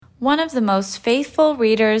One of the most faithful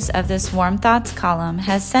readers of this Warm Thoughts column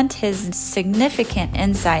has sent his significant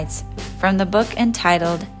insights from the book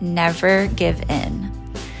entitled Never Give In.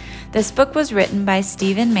 This book was written by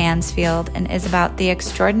Stephen Mansfield and is about the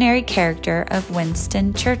extraordinary character of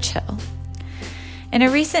Winston Churchill. In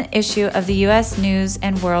a recent issue of the U.S. News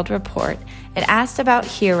and World Report, it asked about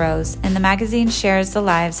heroes, and the magazine shares the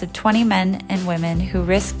lives of 20 men and women who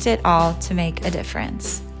risked it all to make a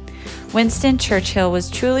difference. Winston Churchill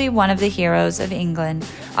was truly one of the heroes of England,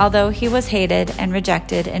 although he was hated and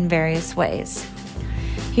rejected in various ways.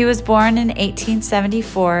 He was born in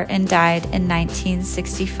 1874 and died in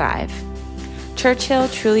 1965. Churchill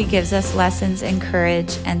truly gives us lessons in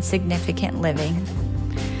courage and significant living.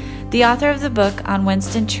 The author of the book on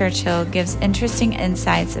Winston Churchill gives interesting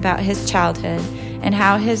insights about his childhood and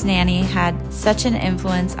how his nanny had such an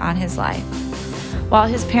influence on his life. While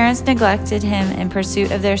his parents neglected him in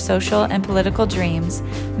pursuit of their social and political dreams,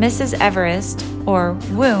 Mrs. Everest, or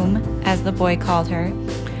Womb, as the boy called her,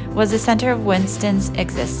 was the center of Winston's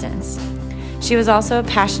existence. She was also a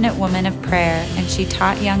passionate woman of prayer, and she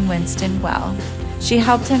taught young Winston well. She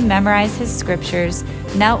helped him memorize his scriptures,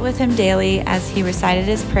 knelt with him daily as he recited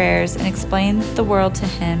his prayers, and explained the world to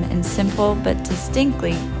him in simple but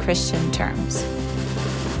distinctly Christian terms.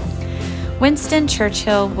 Winston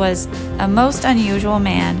Churchill was a most unusual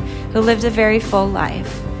man who lived a very full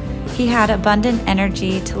life. He had abundant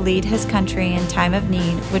energy to lead his country in time of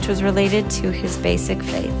need, which was related to his basic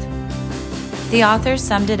faith. The author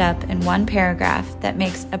summed it up in one paragraph that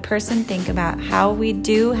makes a person think about how we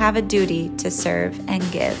do have a duty to serve and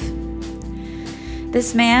give.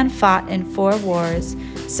 This man fought in 4 wars,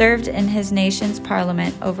 served in his nation's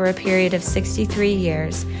parliament over a period of 63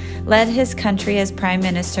 years, led his country as prime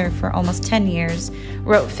minister for almost 10 years,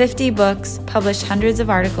 wrote 50 books, published hundreds of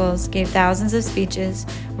articles, gave thousands of speeches,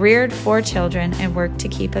 reared 4 children, and worked to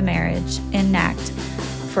keep a marriage intact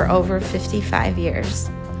for over 55 years.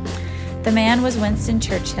 The man was Winston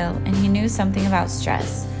Churchill, and he knew something about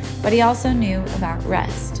stress, but he also knew about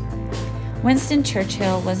rest. Winston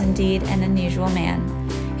Churchill was indeed an unusual man.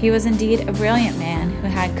 He was indeed a brilliant man who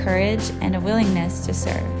had courage and a willingness to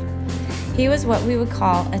serve. He was what we would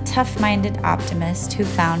call a tough-minded optimist who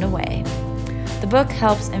found a way. The book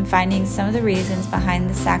helps in finding some of the reasons behind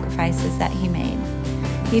the sacrifices that he made.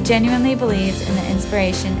 He genuinely believed in the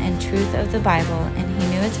inspiration and truth of the Bible, and he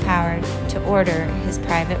knew its power to order his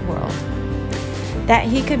private world. That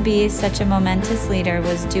he could be such a momentous leader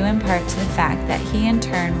was due in part to the fact that he in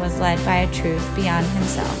turn was led by a truth beyond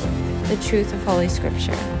himself, the truth of Holy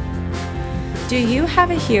Scripture. Do you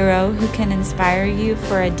have a hero who can inspire you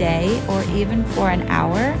for a day or even for an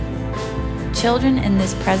hour? Children in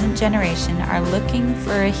this present generation are looking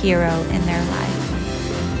for a hero in their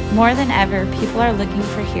life. More than ever, people are looking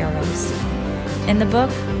for heroes. In the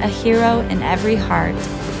book, A Hero in Every Heart,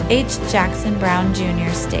 H. Jackson Brown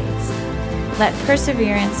Jr. states, "Let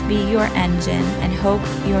perseverance be your engine and hope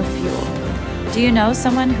your fuel." Do you know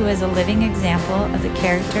someone who is a living example of the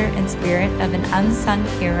character and spirit of an unsung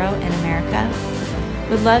hero in America?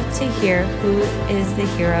 Would love to hear who is the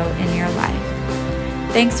hero in your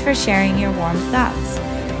life. Thanks for sharing your warm thoughts.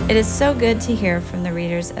 It is so good to hear from the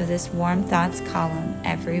readers of this Warm Thoughts column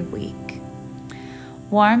every week.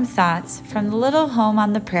 Warm Thoughts from the Little Home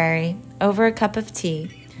on the Prairie, Over a Cup of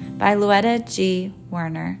Tea by Louetta G.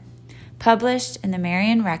 Werner. Published in the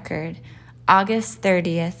Marion Record, August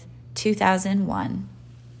 30th, 2001.